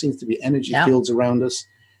fields. There seems to be energy fields around us.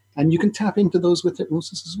 And you can tap into those with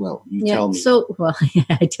hypnosis as well. You tell me. So,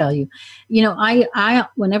 I tell you, I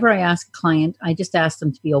whenever I ask a client, I just ask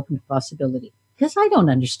them to be open to possibility, because I don't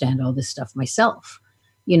understand all this stuff myself,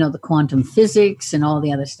 the quantum physics and all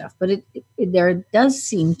the other stuff. But there does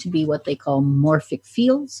seem to be what they call morphic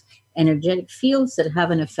fields, energetic fields that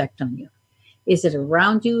have an effect on you. Is it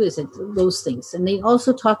around you? Is it those things? And they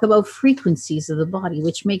also talk about frequencies of the body,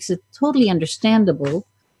 which makes it totally understandable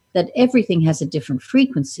that everything has a different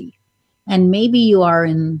frequency. And maybe you are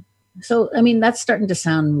that's starting to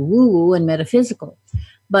sound woo-woo and metaphysical.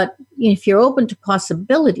 But if you're open to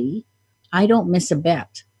possibility, I don't miss a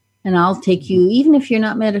bet. And I'll take you, even if you're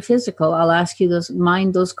not metaphysical, I'll ask you those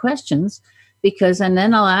questions, and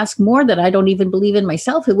then I'll ask more that I don't even believe in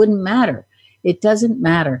myself. It wouldn't matter. It doesn't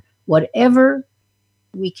matter. Whatever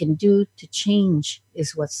we can do to change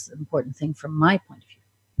is what's the important thing from my point of view.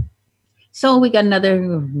 So we got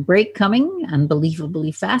another break coming,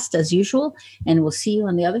 unbelievably fast as usual, and we'll see you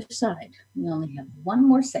on the other side. We only have one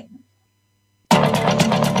more segment.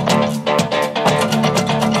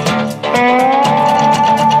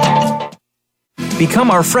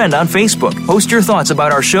 Become our friend on Facebook. Post your thoughts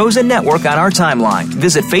about our shows and network on our timeline.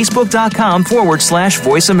 Visit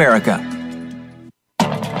facebook.com/Voice America.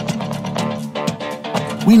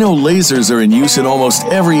 We know lasers are in use in almost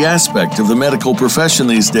every aspect of the medical profession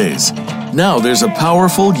these days. Now there's a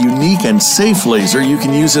powerful, unique, and safe laser you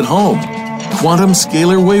can use at home. Quantum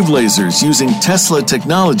scalar wave lasers using Tesla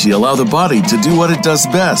technology allow the body to do what it does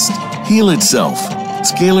best, heal itself.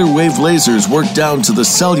 Scalar wave lasers work down to the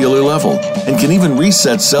cellular level and can even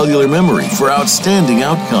reset cellular memory for outstanding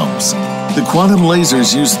outcomes. The quantum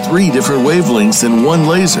lasers use 3 different wavelengths in one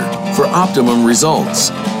laser for optimum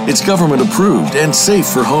results. It's government approved and safe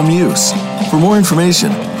for home use. For more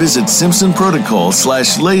information, visit Simpson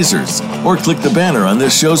Protocol/lasers or click the banner on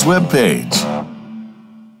this show's webpage.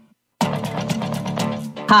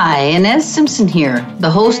 Hi, Inez Simpson here, the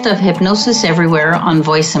host of Hypnosis Everywhere on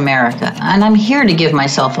Voice America, and I'm here to give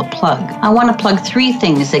myself a plug. I want to plug 3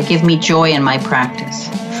 things that give me joy in my practice.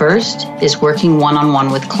 First is working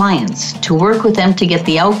one-on-one with clients to work with them to get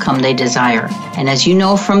the outcome they desire. And as you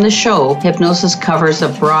know from the show, hypnosis covers a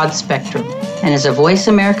broad spectrum. And as a Voice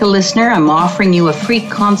America listener, I'm offering you a free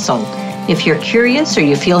consult. If you're curious or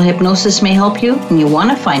you feel hypnosis may help you and you want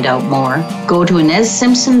to find out more, go to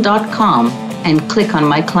InezSimpson.com and click on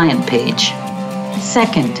my client page.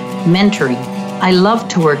 Second, mentoring. I love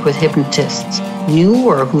to work with hypnotists, new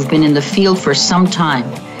or who've been in the field for some time,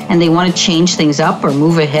 and they want to change things up or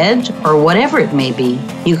move ahead or whatever it may be.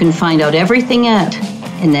 You can find out everything at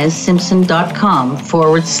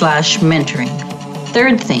InezSimpson.com/mentoring.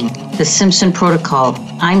 Third thing, the Simpson Protocol.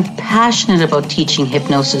 I'm passionate about teaching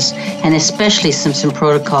hypnosis and especially Simpson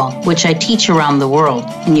Protocol, which I teach around the world.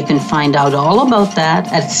 And you can find out all about that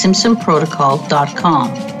at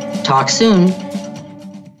SimpsonProtocol.com. Talk soon.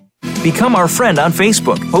 Become our friend on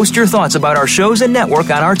Facebook. Post your thoughts about our shows and network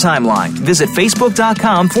on our timeline. Visit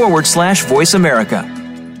Facebook.com/Voice America.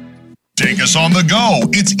 Take Take us on the go.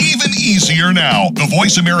 It's even easier now. The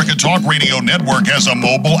Voice America Talk Radio Network has a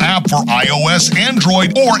mobile app for iOS,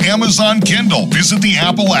 Android, or Amazon Kindle. Visit the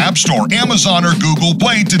Apple App Store, Amazon, or Google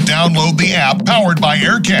Play to download the app powered by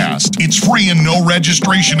Aircast. It's free and no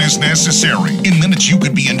registration is necessary. In minutes, you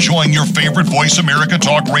could be enjoying your favorite Voice America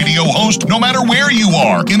Talk Radio host no matter where you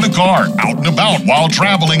are, in the car, out and about, while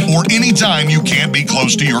traveling, or anytime you can't be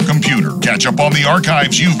close to your computer. Catch up on the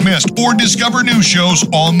archives you've missed or discover new shows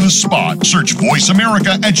on the spot. Search Voice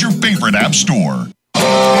America at your favorite app store.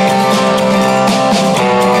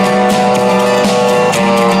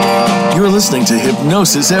 You're listening to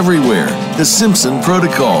Hypnosis Everywhere, The Simpson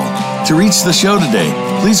Protocol. To reach the show today,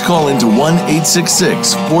 please call into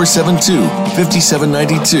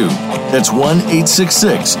 1-866-472-5792. That's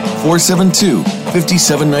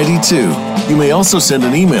 1-866-472-5792. You may also send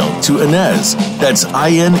an email to Inez, that's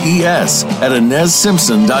INES, at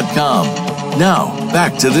InezSimpson.com. Now,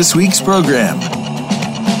 back to this week's program.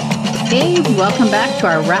 Hey, welcome back to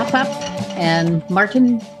our wrap-up. And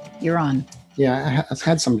Martin, you're on. Yeah, I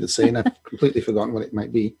had something to say, and I've completely forgotten what it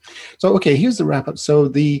might be. So, okay, here's the wrap-up. So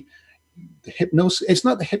the hypnosis, it's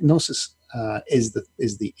not the hypnosis is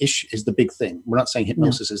the issue, is the big thing. We're not saying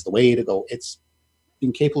hypnosis is the way to go. It's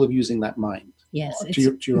being capable of using that mind. Yes, to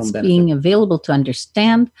your own benefit. Being available to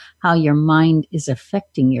understand how your mind is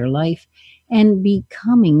affecting your life and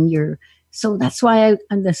becoming your. So that's why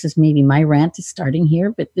and this is maybe my rant is starting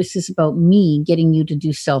here, but this is about me getting you to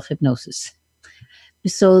do self-hypnosis.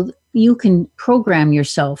 So you can program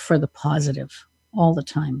yourself for the positive all the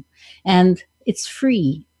time. And it's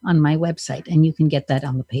free on my website, and you can get that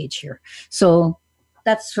on the page here. So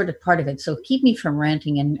that's sort of part of it. So keep me from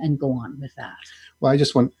ranting and go on with that. Well, I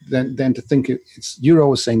just want then to think you're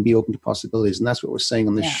always saying be open to possibilities, and that's what we're saying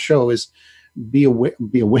on this show is be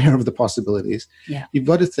aware of the possibilities. Yeah. You've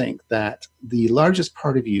got to think that the largest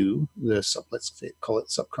part of you, let's call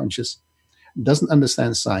it subconscious, doesn't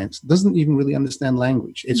understand science, doesn't even really understand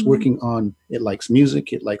language. It's working on, it likes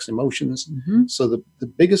music, it likes emotions. Mm-hmm. So the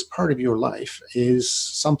biggest part of your life is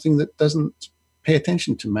something that doesn't pay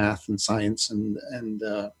attention to math and science and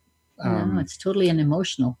no, it's totally an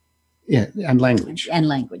emotional. Yeah, and language. And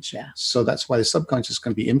language, yeah. So that's why the subconscious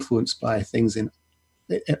can be influenced by things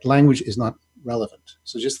language is not relevant.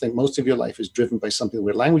 So just think most of your life is driven by something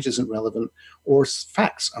where language isn't relevant or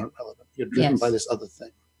facts aren't relevant. You're driven by this other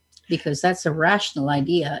thing. Because that's a rational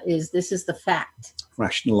idea, this is the fact.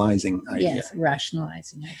 Rationalizing idea. Yes,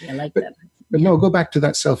 rationalizing idea. I like that. But no, go back to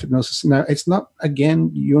that self-hypnosis. Now, it's not,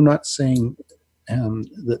 again, you're not saying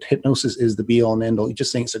that hypnosis is the be-all and end-all. You're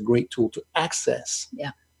just saying it's a great tool to access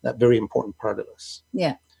that very important part of us.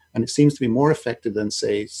 Yeah. And it seems to be more effective than,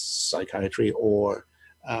 say, psychiatry or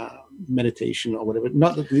meditation or whatever.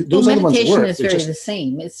 Not that those other ones work. Meditation is very the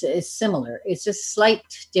same. It's similar. It's just slight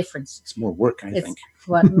difference. It's more work, I think.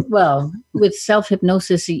 Well, with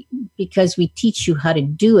self-hypnosis, because we teach you how to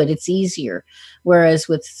do it, it's easier. Whereas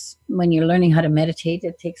when you're learning how to meditate,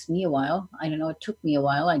 it takes me a while. I don't know, it took me a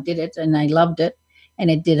while. I did it and I loved it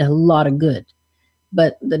and it did a lot of good.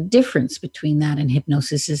 But the difference between that and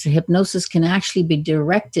hypnosis is hypnosis can actually be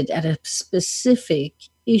directed at a specific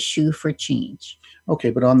issue for change.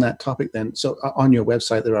 Okay, but on that topic then, so on your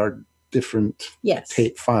website, there are different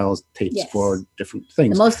tapes for different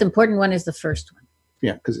things. The most important one is the first one.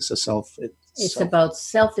 Yeah, because it's it's about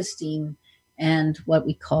self-esteem and what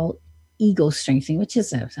we call ego strengthening, which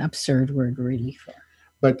is an absurd word really for.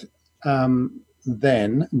 But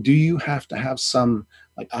then do you have to have some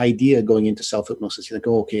idea going into self-hypnosis? You think,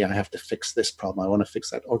 okay, I have to fix this problem. I want to fix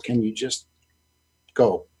that. Or can you just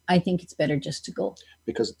go? I think it's better just to go.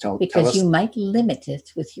 Because you might limit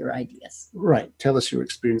it with your ideas. Right. Tell us your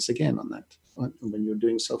experience again on that, when you're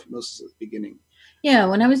doing self-hypnosis at the beginning. Yeah,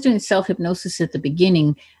 when I was doing self-hypnosis at the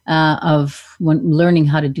beginning of learning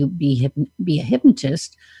how to be a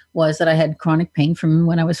hypnotist, was that I had chronic pain from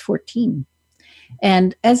when I was 14.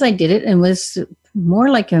 And as I did it, it was more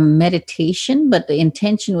like a meditation, but the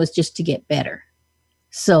intention was just to get better.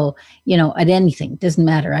 So, at anything, doesn't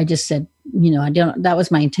matter. I just said, that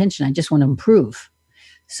was my intention. I just want to improve.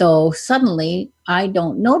 So suddenly I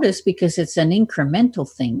don't notice, because it's an incremental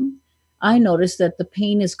thing. I notice that the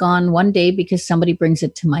pain is gone one day because somebody brings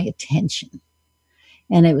it to my attention.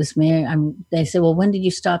 And it was they said, well, when did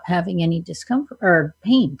you stop having any discomfort or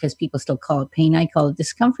pain? Because people still call it pain. I call it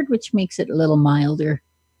discomfort, which makes it a little milder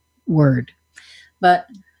word. But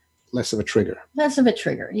less of a trigger.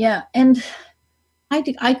 Yeah. And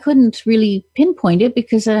I couldn't really pinpoint it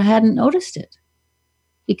because I hadn't noticed it,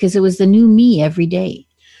 because it was the new me every day.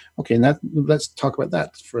 Okay, and let's talk about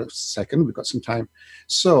that for a second. We've got some time.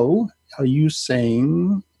 So are you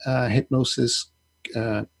saying hypnosis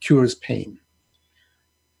cures pain.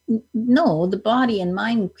 No, the body and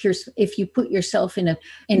mind cures if you put yourself in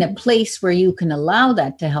a place where you can allow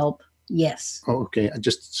that to help. Yes. Oh, okay.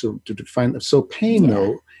 Just so to define, so pain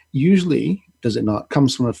though, usually, does it not,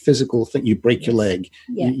 comes from a physical thing? You break your leg,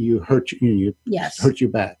 you hurt you hurt your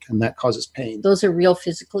back, and that causes pain. Those are real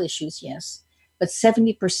physical issues, yes. But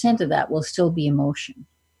 70% of that will still be emotion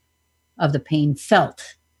of the pain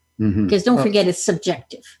felt. Because don't forget, it's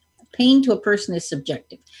subjective. Pain to a person is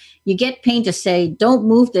subjective. You get pain to say, don't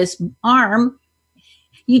move this arm.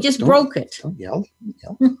 You just broke it. Don't yell.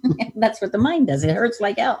 That's what the mind does. It hurts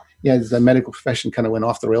like hell. Yeah, the medical profession kind of went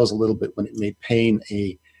off the rails a little bit when it made pain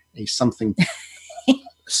a something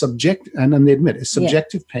subjective, and then they admit it.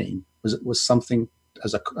 Subjective pain was something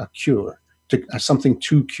as a cure, something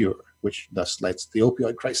to cure, which thus led to the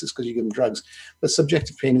opioid crisis because you give them drugs. But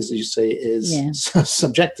subjective pain, as you say, is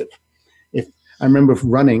subjective. If I remember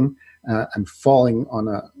running and falling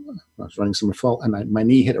I was running somewhere, and my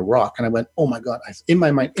knee hit a rock, and I went, oh my God, in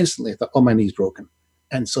my mind instantly I thought, oh, my knee's broken.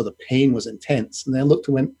 And so the pain was intense. And then I looked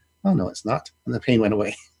and went, oh no, it's not. And the pain went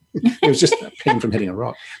away. It was just pain from hitting a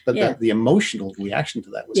rock. But the emotional reaction to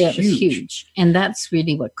that was huge. It was huge. And that's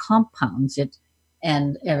really what compounds it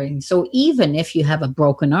and everything. So even if you have a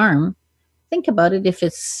broken arm, think about it if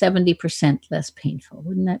it's 70% less painful.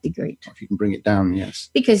 Wouldn't that be great? If you can bring it down, yes.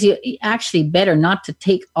 Because you actually better not to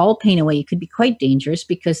take all pain away. It could be quite dangerous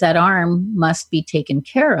because that arm must be taken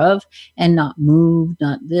care of and not moved,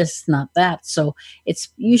 not this, not that. So it's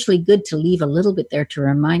usually good to leave a little bit there to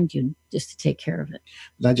remind you just to take care of it.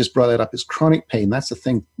 And I just brought that up, is chronic pain. That's the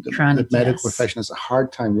thing the medical profession has a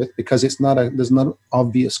hard time with, because there's not an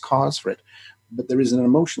obvious cause for it. But there is an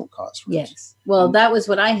emotional cause for it. Yes. Well, that was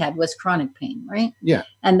what I had, was chronic pain, right? Yeah.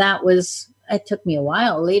 And it took me a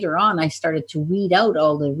while. Later on, I started to weed out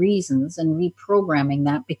all the reasons and reprogramming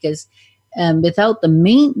that, because without the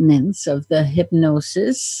maintenance of the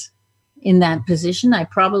hypnosis in that position, I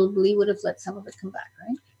probably would have let some of it come back,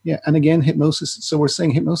 right? Yeah. And again, hypnosis. So we're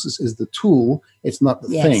saying hypnosis is the tool. It's not the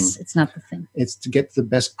thing. Yes, it's not the thing. It's to get the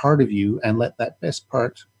best part of you and let that best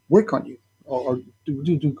part work on you. Or do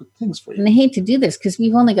good things for you. And I hate to do this because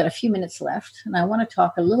we've only got a few minutes left, and I want to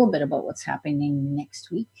talk a little bit about what's happening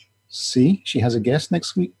next week. See, she has a guest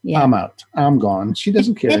next week. Yeah. I'm out. I'm gone. She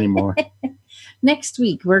doesn't care anymore. Next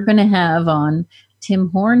week, we're going to have on Tim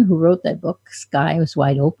Horn, who wrote that book, Sky Was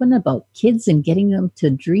Wide Open, about kids and getting them to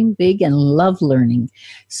dream big and love learning.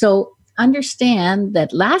 So understand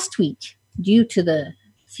that last week, due to the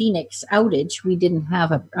Phoenix outage, we didn't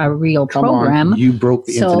have a real program. On, you broke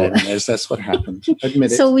the internet, Inez. That's what happened.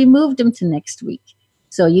 Admit it. So we moved them to next week.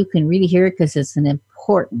 So you can really hear it, because it's an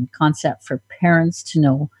important concept for parents to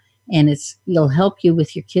know. And it'll help you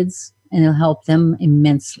with your kids, and it'll help them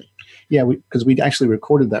immensely. Yeah, because we actually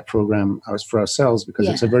recorded that program for ourselves, because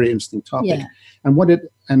it's a very interesting topic. Yeah.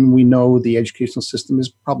 And we know the educational system is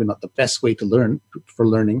probably not the best way to learn for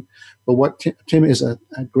learning. But what Tim is a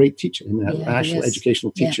great teacher, an actual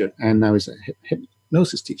educational teacher, and now he's a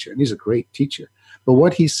hypnosis teacher, and he's a great teacher. But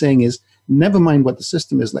what he's saying is, never mind what the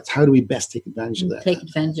system is. How do we best take advantage of that? Take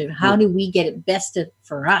advantage of it. How do we get it best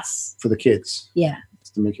for us? For the kids. Yeah.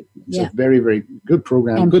 To make it a very, very good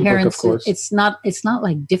program, and good parents, book, of course. It's not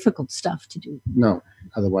like difficult stuff to do. No,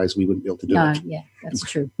 otherwise we wouldn't be able to do it. Yeah, that's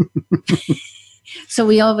true. So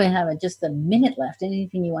we only have just a minute left.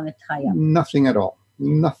 Anything you want to tie up? Nothing at all.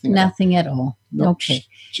 Nothing at all. Nope. Okay.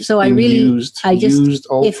 So I used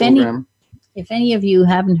all the program. If any of you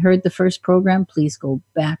haven't heard the first program, please go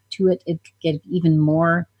back to it. It get even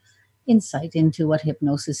more insight into what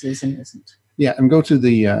hypnosis is and isn't. Yeah, and go to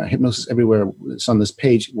the Hypnosis Everywhere. It's on this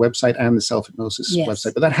page, website, and the Self-Hypnosis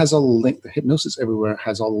website. But that has all the link. The Hypnosis Everywhere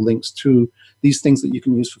has all the links to these things that you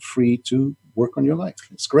can use for free to work on your life.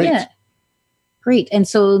 It's great. Yeah, great. And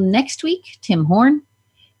so next week, Tim Horn.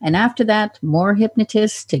 And after that, more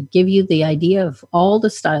hypnotists to give you the idea of all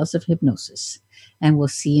the styles of hypnosis. And we'll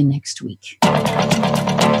see you next week.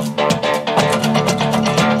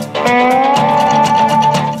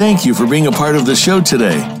 Thank you for being a part of the show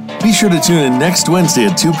today. Be sure to tune in next Wednesday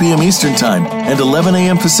at 2 p.m. Eastern Time and 11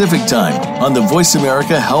 a.m. Pacific Time on the Voice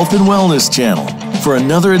America Health and Wellness Channel for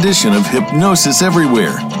another edition of Hypnosis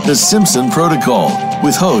Everywhere, The Simpson Protocol,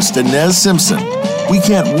 with host Inez Simpson. We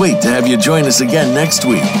can't wait to have you join us again next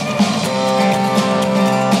week.